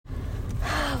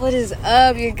What is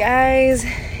up, you guys?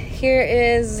 Here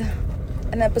is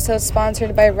an episode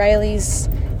sponsored by Riley's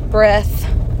Breath.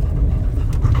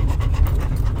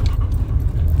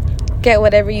 Get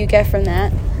whatever you get from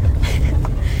that.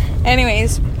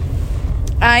 Anyways,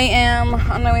 I am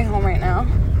on my way home right now,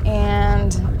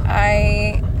 and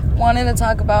I wanted to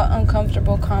talk about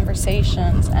uncomfortable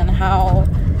conversations and how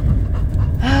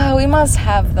we must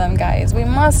have them, guys. We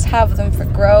must have them for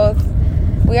growth.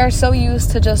 We are so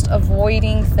used to just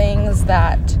avoiding things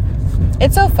that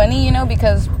it's so funny,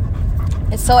 because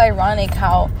it's so ironic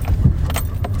how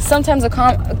sometimes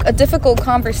a difficult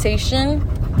conversation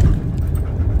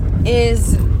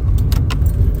is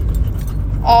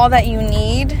all that you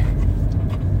need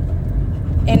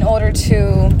in order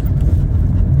to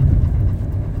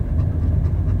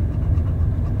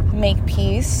make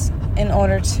peace, in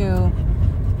order to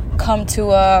come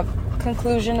to a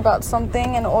conclusion about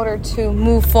something, in order to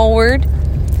move forward.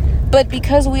 But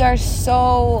because we are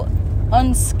so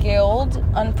unskilled,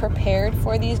 unprepared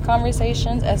for these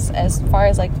conversations, as far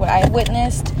as like what I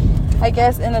witnessed, I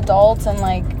guess, in adults and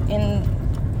like in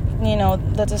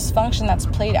the dysfunction that's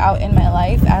played out in my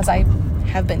life as I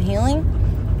have been healing,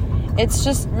 it's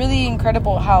just really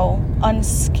incredible how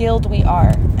unskilled we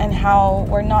are and how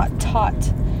we're not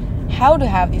taught how to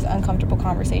have these uncomfortable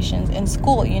conversations in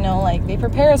school. Like, they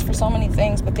prepare us for so many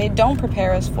things, but they don't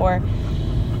prepare us for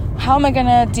how am I going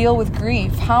to deal with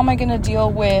grief? How am I going to deal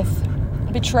with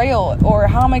betrayal? Or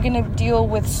how am I going to deal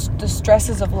with the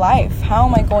stresses of life? How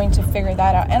am I going to figure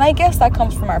that out? And I guess that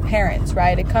comes from our parents,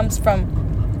 right? It comes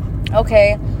from,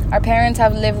 okay, our parents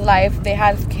have lived life, they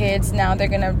have kids, now they're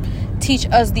going to teach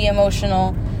us the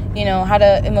emotional, how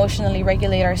to emotionally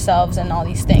regulate ourselves and all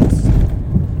these things.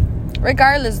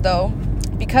 Regardless, though,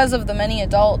 because of the many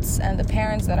adults and the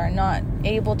parents that are not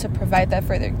able to provide that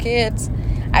for their kids,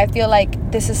 I feel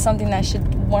like this is something that should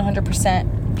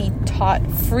 100% be taught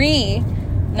free,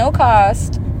 no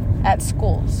cost, at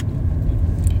schools.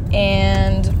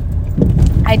 And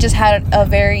I just had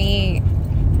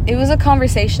it was a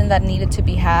conversation that needed to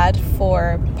be had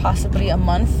for possibly a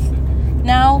month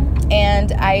now,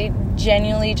 and I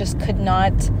genuinely just could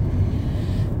not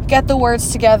get the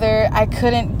words together. I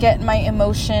couldn't get my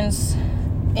emotions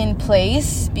in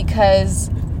place because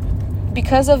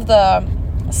of the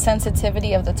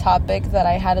sensitivity of the topic that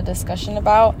I had a discussion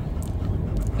about.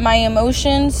 My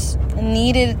emotions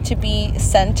needed to be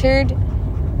centered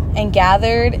and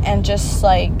gathered and just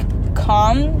like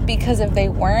calm, because if they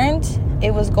weren't,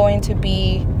 it was going to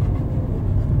be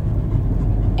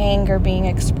anger being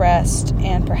expressed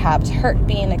and perhaps hurt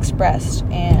being expressed,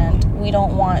 and we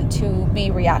don't want to be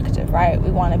reactive, right?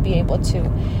 We want to be able to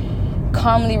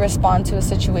calmly respond to a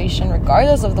situation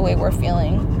regardless of the way we're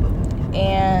feeling,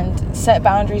 and set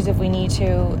boundaries if we need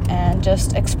to, and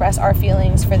just express our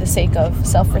feelings for the sake of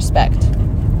self-respect.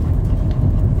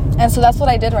 And so that's what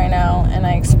I did right now, and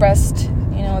I expressed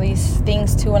these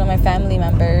things to one of my family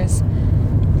members,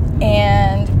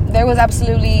 and there was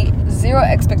absolutely zero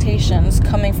expectations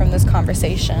coming from this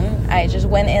conversation. I just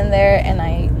went in there and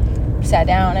I sat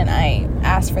down and I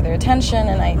asked for their attention,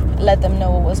 and I let them know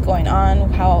what was going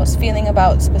on, how I was feeling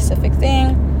about a specific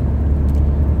thing.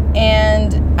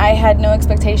 And I had no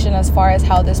expectation as far as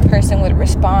how this person would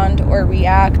respond or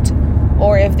react,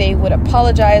 or if they would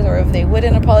apologize or if they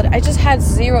wouldn't apologize. I just had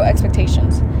zero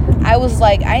expectations. I was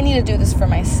like, I need to do this for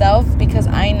myself, because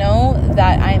I know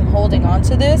that I am holding on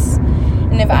to this.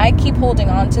 And if I keep holding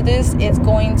on to this, it's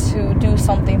going to do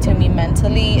something to me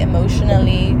mentally,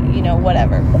 emotionally,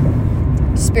 whatever.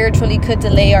 Spiritually, could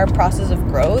delay our process of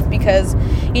growth, because,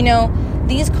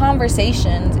 these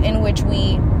conversations in which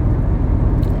we,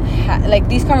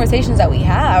 these conversations that we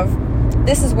have,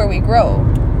 this is where we grow.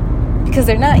 Because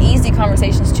they're not easy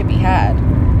conversations to be had.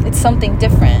 It's something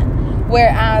different.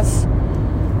 Whereas,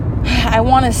 I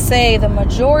want to say the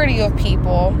majority of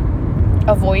people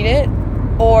avoid it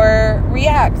or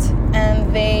react,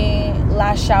 and they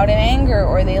lash out in anger,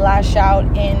 or they lash out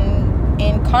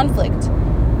in conflict.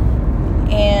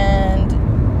 And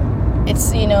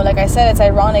it's, like I said, it's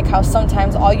ironic how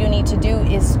sometimes all you need to do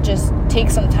is just take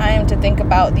some time to think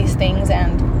about these things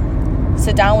and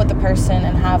sit down with the person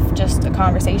and have just a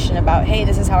conversation about, hey,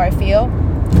 this is how I feel.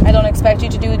 I don't expect you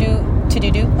to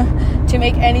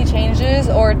make any changes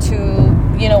or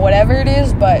to, whatever it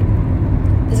is, but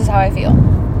this is how I feel.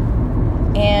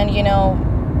 And,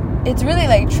 it's really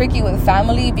like tricky with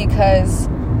family, because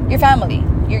you're family.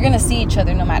 You're going to see each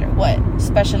other no matter what,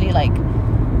 especially like,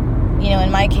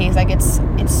 in my case, like it's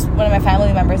one of my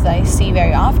family members that I see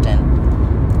very often.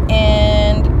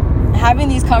 And having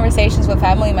these conversations with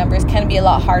family members can be a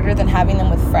lot harder than having them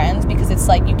with friends, because it's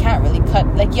like you can't really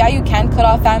you can cut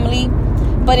off family,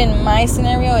 But in my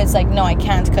scenario, it's like, no, I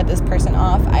can't cut this person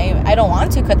off. I don't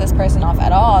want to cut this person off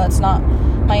at all. That's not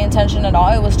my intention at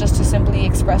all. It was just to simply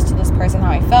express to this person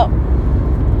how I felt.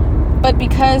 But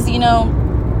because,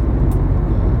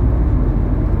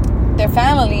 their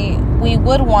family, we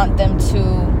would want them to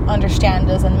understand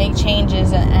us and make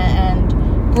changes and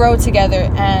grow together.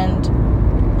 And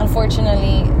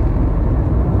unfortunately,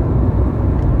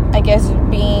 I guess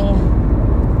being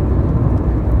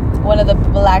one of the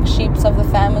black sheeps of the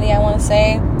family, I want to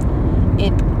say,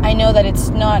 I know that it's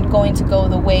not going to go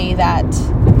the way that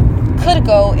could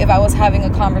go if I was having a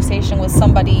conversation with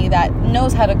somebody that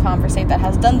knows how to conversate, that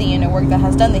has done the inner work, that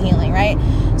has done the healing, right?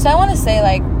 So I want to say,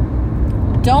 like,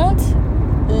 don't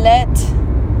let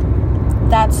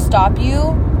that stop you.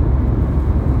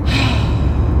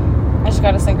 I just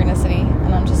got a synchronicity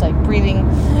and I'm just like breathing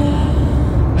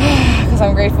because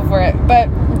I'm grateful for it. But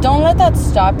don't let that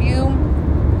stop you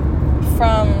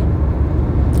from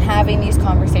having these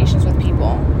conversations with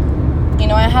people.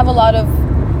 I have a lot of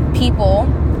people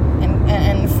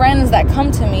and friends that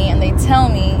come to me and they tell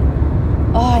me,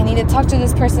 oh, I need to talk to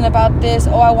this person about this.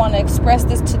 Oh, I want to express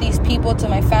this to these people, to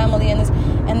my family and this.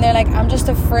 And they're like, I'm just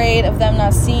afraid of them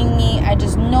not seeing me. I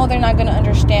just know they're not going to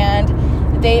understand.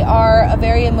 They are a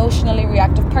very emotionally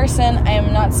reactive person. I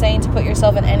am not saying to put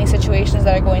yourself in any situations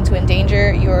that are going to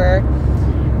endanger your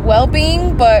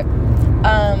well-being, but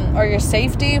or your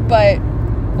safety. But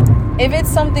if it's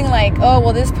something like, oh,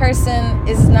 well, this person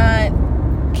is not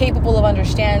capable of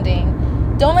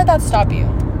understanding, don't let that stop you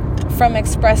from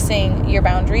expressing your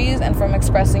boundaries and from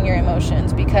expressing your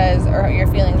emotions, or your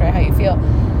feelings, or how you feel.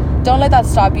 Don't let that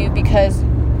stop you, because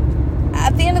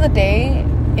at the end of the day,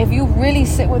 if you really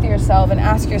sit with yourself and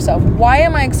ask yourself, why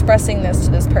am I expressing this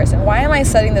to this person? Why am I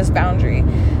setting this boundary?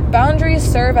 Boundaries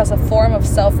serve as a form of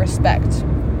self-respect.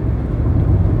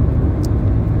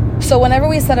 So whenever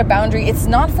we set a boundary, it's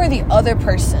not for the other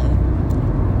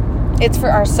person. It's for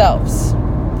ourselves.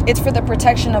 It's for the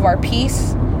protection of our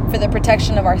peace, for the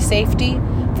protection of our safety,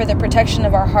 for the protection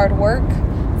of our hard work,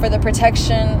 for the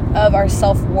protection of our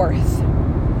self-worth.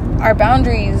 Our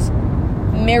boundaries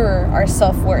mirror our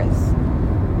self-worth,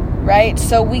 right?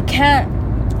 So we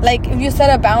can't, like, if you set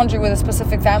a boundary with a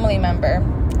specific family member,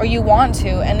 or you want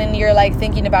to, and then you're like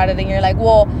thinking about it and you're like,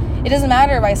 well, it doesn't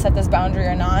matter if I set this boundary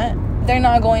or not, they're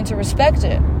not going to respect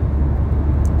it.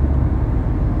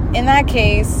 In that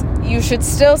case, you should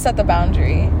still set the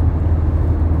boundary,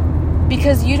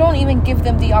 because you don't even give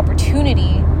them the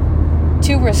opportunity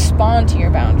to respond to your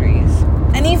boundaries.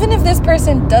 And even if this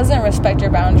person doesn't respect your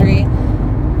boundary,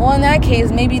 well, in that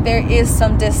case, maybe there is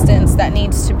some distance that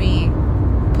needs to be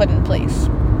put in place.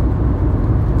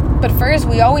 But first,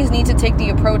 we always need to take the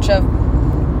approach of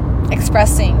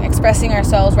expressing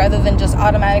ourselves, rather than just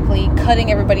automatically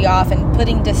cutting everybody off and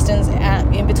putting distance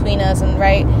in between us. And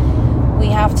right, we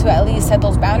have to at least set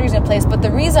those boundaries in place. But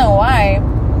the reason why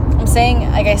I'm saying,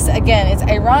 like I said, again, it's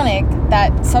ironic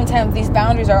that sometimes these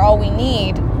boundaries are all we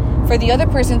need for the other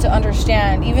person to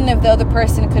understand, even if the other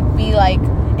person could be like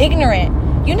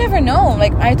ignorant. You never know.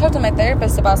 Like, I talked to my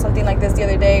therapist about something like this the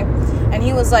other day, and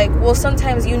he was like, well,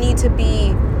 sometimes you need to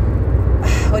be,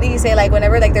 what do you say, like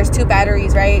whenever like there's two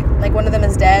batteries, right? Like one of them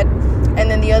is dead, and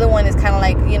then the other one is kind of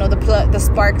like, the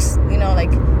sparks,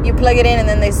 like you plug it in and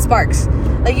then they sparks.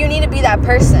 Like, you need to be that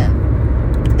person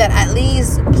that at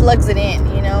least plugs it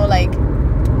in, like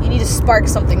you need to spark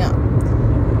something up.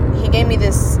 He gave me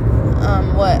this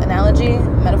analogy,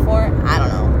 metaphor, I don't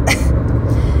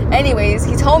know. Anyways,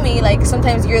 he told me, like,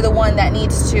 sometimes you're the one that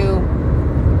needs to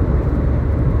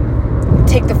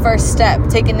take the first step,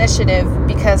 take initiative,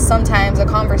 because sometimes a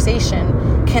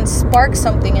conversation can spark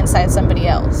something inside somebody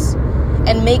else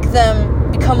and make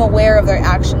them become aware of their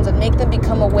actions and make them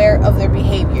become aware of their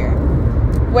behavior.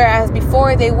 Whereas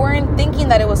before, they weren't thinking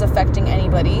that it was affecting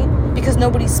anybody because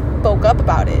nobody spoke up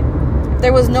about it.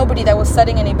 There was nobody that was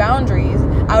setting any boundaries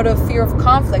out of fear of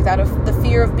conflict, out of the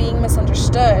fear of being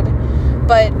misunderstood.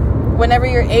 But whenever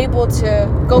you're able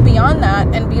to go beyond that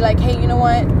and be like, hey, you know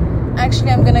what?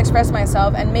 Actually, I'm going to express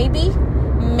myself. And maybe,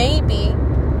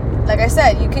 like I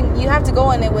said, you have to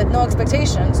go in it with no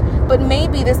expectations. But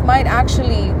maybe this might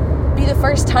actually be the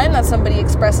first time that somebody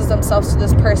expresses themselves to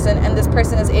this person, and this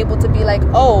person is able to be like,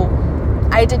 oh,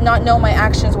 I did not know my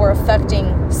actions were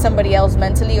affecting somebody else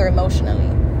mentally or emotionally.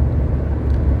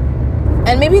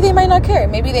 And maybe they might not care.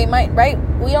 Maybe they might, right?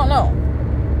 We don't know.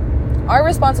 Our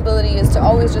responsibility is to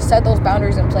always just set those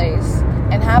boundaries in place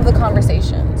and have the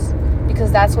conversations,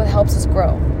 because that's what helps us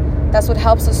grow. That's what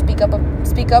helps us speak up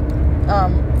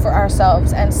for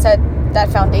ourselves and set that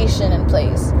foundation in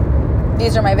place.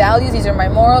 These are my values. These are my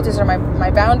morals. These are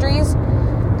my boundaries.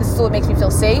 This is what makes me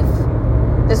feel safe.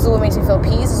 This is what makes me feel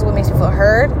peace. This is what makes me feel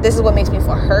heard. This is what makes me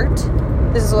feel hurt.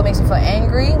 This is what makes me feel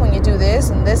angry when you do this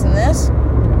and this and this.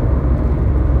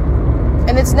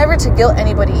 And it's never to guilt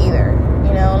anybody either.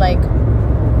 You know, like,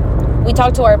 we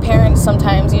talk to our parents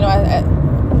sometimes, you know,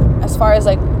 as far as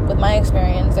like with my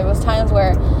experience, there was times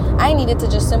where I needed to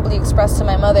just simply express to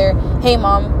my mother, hey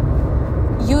mom,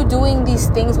 you doing these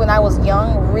things when I was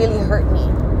young really hurt me.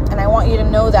 And I want you to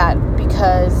know that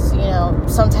because, you know,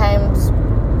 sometimes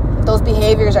those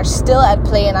behaviors are still at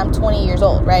play and I'm 20 years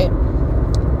old, right?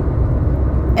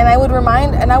 And I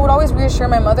would always reassure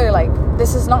my mother, like,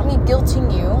 this is not me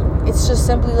guilting you. It's just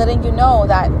simply letting you know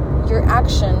that your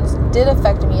actions did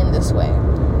affect me in this way.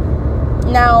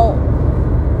 Now,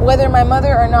 whether my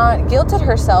mother or not guilted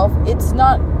herself, it's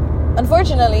not,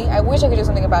 unfortunately, I wish I could do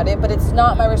something about it, but it's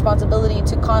not my responsibility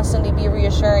to constantly be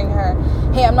reassuring her,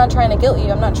 hey, I'm not trying to guilt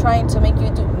you. I'm not trying to make you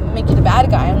the bad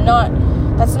guy.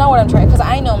 That's not what I'm trying, because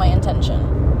I know my intention.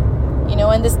 You know,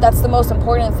 and that's the most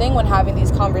important thing when having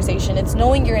these conversations. It's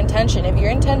knowing your intention. If your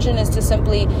intention is to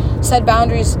simply set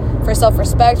boundaries for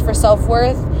self-respect, for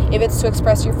self-worth, if it's to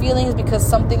express your feelings because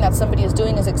something that somebody is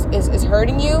doing is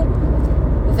hurting you,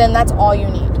 then that's all you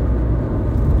need.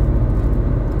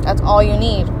 That's all you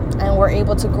need. And we're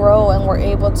able to grow and we're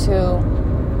able to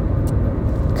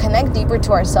connect deeper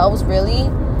to ourselves, really.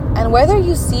 And whether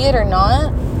you see it or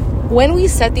not, when we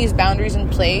set these boundaries in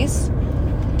place,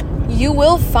 you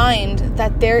will find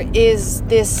that there is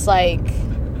this like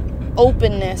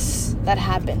openness that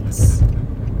happens,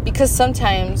 because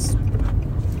sometimes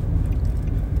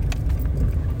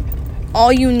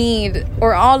all you need,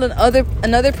 or all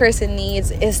another person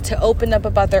needs, is to open up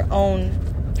about their own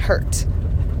hurt,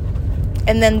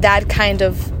 and then that kind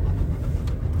of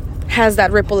has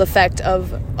that ripple effect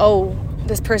of, oh,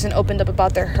 this person opened up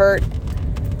about their hurt,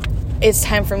 it's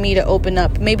time for me to open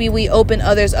up. Maybe we open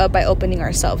others up by opening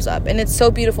ourselves up. And it's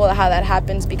so beautiful how that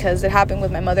happens, because it happened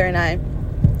with my mother and I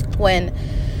when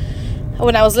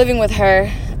I was living with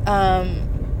her.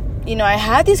 You know, I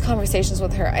had these conversations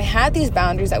with her. I had these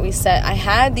boundaries that we set. I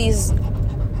had these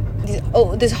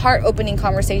heart-opening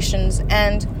conversations.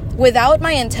 And without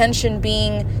my intention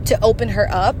being to open her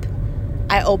up,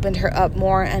 I opened her up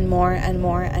more and more and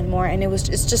more and more. And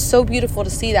it's just so beautiful to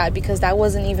see that, because that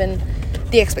wasn't even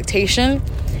the expectation.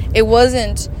 It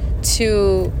wasn't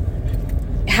to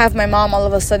have my mom all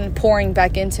of a sudden pouring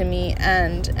back into me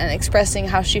and expressing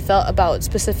how she felt about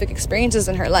specific experiences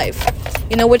in her life,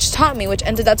 you know, which taught me,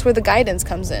 that's where the guidance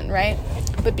comes in, right?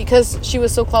 But because she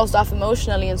was so closed off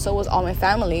emotionally, and so was all my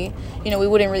family, you know, we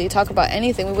wouldn't really talk about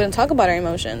anything. We wouldn't talk about our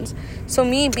emotions. So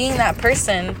me being that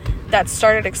person that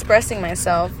started expressing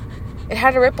myself, it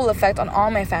had a ripple effect on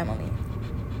all my family.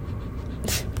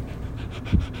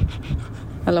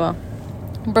 LOL.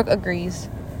 Brooke agrees.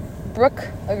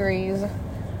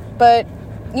 But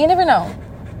you never know.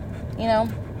 You know?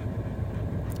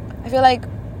 I feel like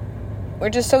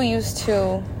we're just so used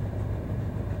to,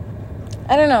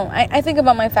 I don't know. I think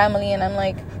about my family, and I'm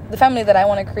like, the family that I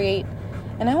want to create.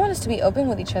 And I want us to be open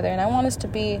with each other. And I want us to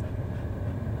be,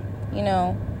 you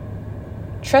know,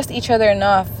 trust each other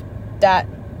enough that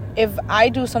if I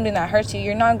do something that hurts you,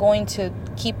 you're not going to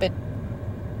keep it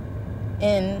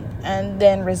in and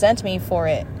then resent me for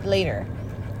it later.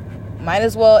 Might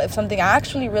as well, if something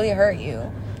actually really hurt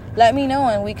you, let me know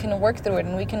and we can work through it,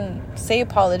 and we can say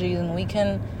apologies, and we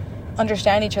can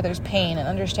understand each other's pain and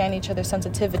understand each other's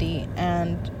sensitivity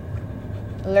and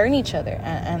learn each other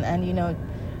and you know,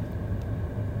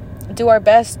 do our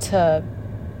best to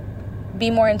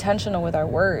be more intentional with our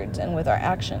words and with our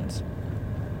actions.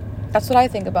 That's what I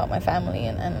think about my family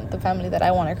and the family that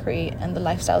I want to create and the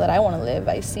lifestyle that I want to live.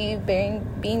 I see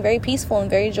being very peaceful and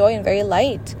very joy and very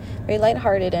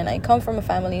lighthearted. And I come from a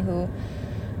family who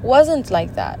wasn't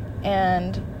like that.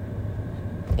 And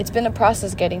it's been a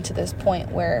process getting to this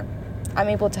point where I'm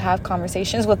able to have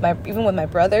conversations even with my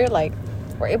brother. Like,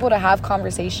 we're able to have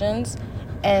conversations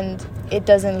and it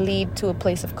doesn't lead to a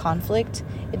place of conflict.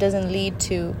 It doesn't lead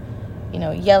to, you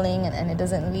know, yelling, and it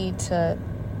doesn't lead to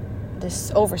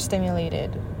this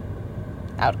overstimulated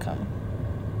outcome.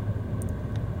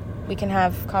 We can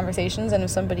have conversations, and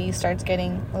if somebody starts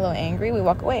getting a little angry, we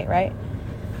walk away, right?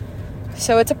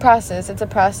 So it's a process,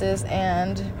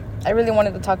 and I really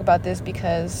wanted to talk about this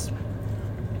because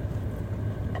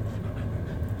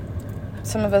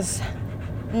some of us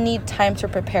need time to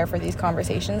prepare for these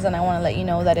conversations, and I want to let you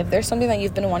know that if there's something that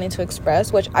you've been wanting to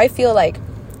express, which I feel like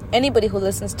anybody who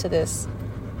listens to this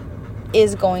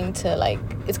is going to, like,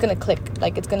 it's going to click.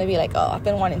 Like, it's going to be like, oh, I've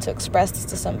been wanting to express this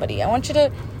to somebody. I want you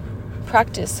to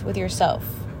practice with yourself,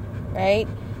 right?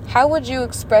 How would you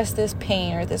express this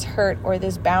pain or this hurt or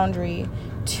this boundary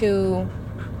to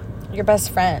your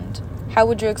best friend? How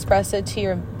would you express it to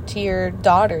your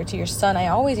daughter, to your son? I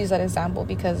always use that example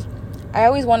because I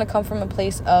always want to come from a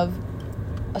place of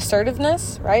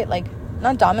assertiveness, right? Like,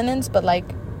 not dominance, but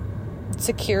like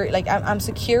secure. Like, I'm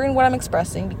secure in what I'm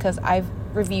expressing because I've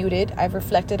reviewed it, I've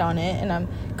reflected on it, and I'm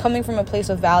coming from a place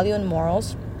of value and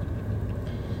morals.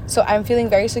 So I'm feeling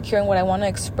very secure in what I want to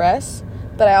express,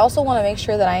 but I also want to make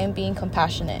sure that I am being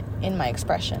compassionate in my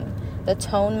expression. The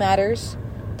tone matters,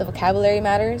 the vocabulary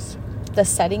matters, the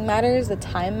setting matters, the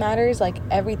time matters, like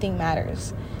everything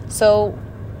matters. So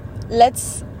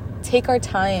let's take our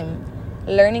time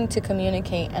learning to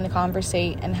communicate and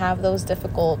conversate and have those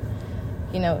difficult,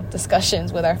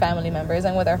 discussions with our family members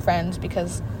and with our friends,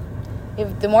 because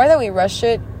if the more that we rush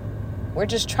it, we're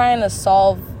just trying to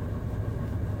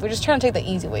take the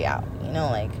easy way out,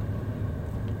 like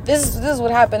this is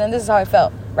what happened and this is how I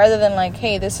felt, rather than like,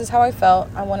 hey, this is how I felt,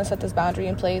 I want to set this boundary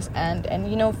in place and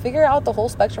figure out the whole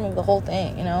spectrum of the whole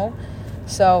thing,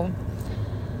 So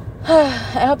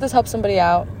I hope this helps somebody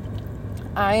out.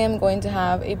 I am going to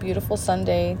have a beautiful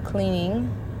Sunday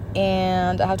cleaning,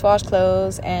 and I have to wash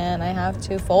clothes and I have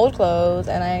to fold clothes,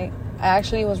 and I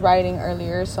actually was writing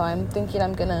earlier, so I'm thinking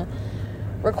I'm gonna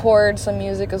record some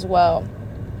music as well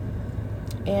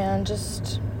and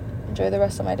just enjoy the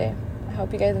rest of my day. I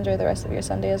hope you guys enjoy the rest of your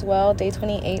Sunday as well. Day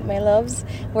 28, my loves.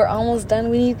 We're almost done.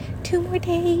 We need 2 more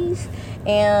days.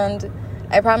 And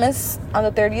I promise on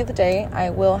the 30th day, I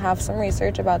will have some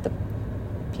research about the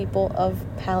people of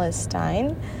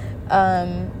Palestine.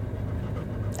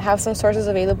 Have some resources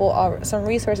available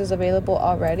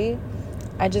already.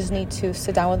 I just need to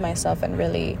sit down with myself and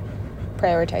really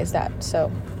prioritize that.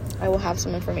 So I will have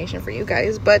some information for you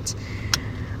guys. But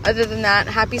other than that,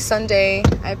 happy Sunday.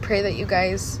 I pray that you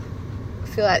guys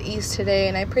feel at ease today,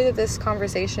 and I pray that this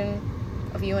conversation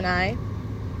of you and I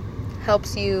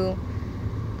helps you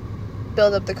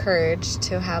build up the courage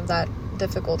to have that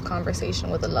difficult conversation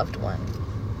with a loved one,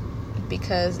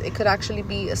 because it could actually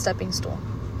be a stepping stone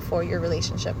for your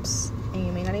relationships and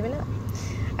you may not even know.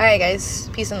 All right, guys,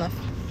 peace and love.